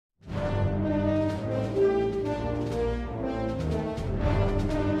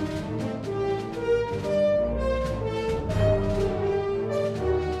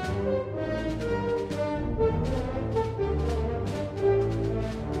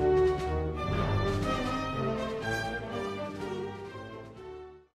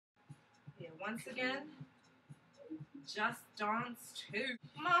once again, Just Dance 2.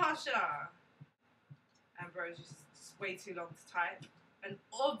 Marsha Ambrosius is way too long to type and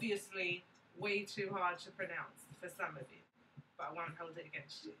obviously way too hard to pronounce for some of you, but I won't hold it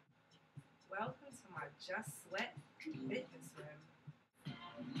against you. Welcome to my Just Sweat fitness room.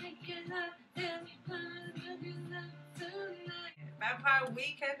 Vampire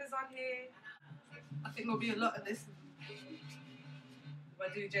Weekend is on here. I think there'll be a lot of this if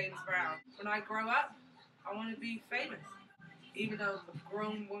I do James Brown. When I grow up, I want to be famous, even though I'm a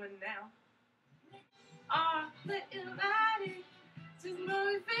grown woman now. Our little body, just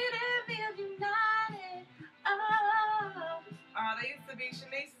motivated, feel united. Oh, that used to be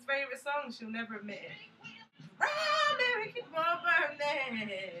Shanice's favorite song. She'll never admit it. Round keep on burning.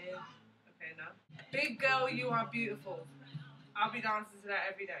 Okay, no. Big girl, you are beautiful. I'll be dancing to that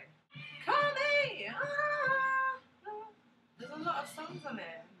every day. Call me. There's a lot of songs on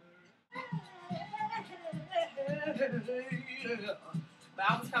there. The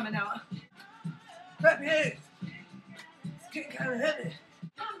album's coming out. Clap your hands. It's getting kind of heavy.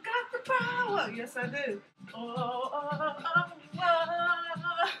 I've got the power. Yes, I do.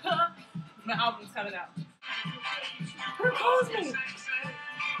 My album's coming out. Who calls me?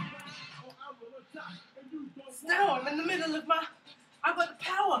 Still, I'm in the middle of I've got the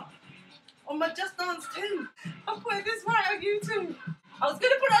power on my Just Dance 2. I'm putting this right on YouTube. I was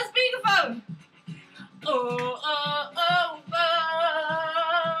going to put it on speakerphone.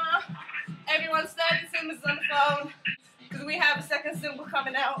 Everyone starting singers on the phone because we have a second single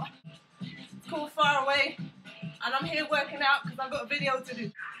coming out. It's called Far Away, and I'm here working out because I've got a video to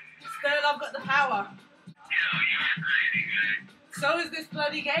do. Still, I've got the power. So is this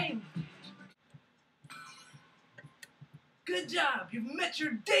bloody game. Good job. You've met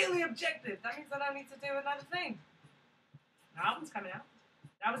your daily objective. That means I don't need to do another thing. The album's coming out.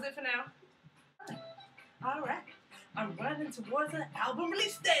 That was it for now. Alright. I'm running towards an album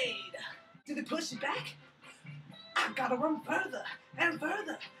release date. Did it push it back? I gotta run further and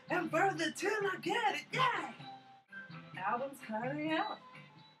further and further till I get it. Yeah. The album's coming out.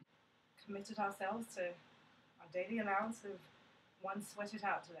 Committed ourselves to our daily allowance of one sweat it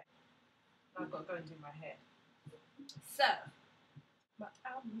out today. I've got to go and do my hair. So, my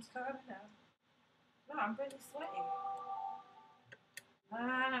album's coming out. No, I'm really sweating. My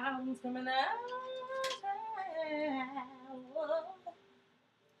album's coming out.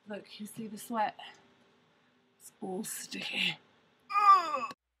 Look, you see the sweat? It's all sticky.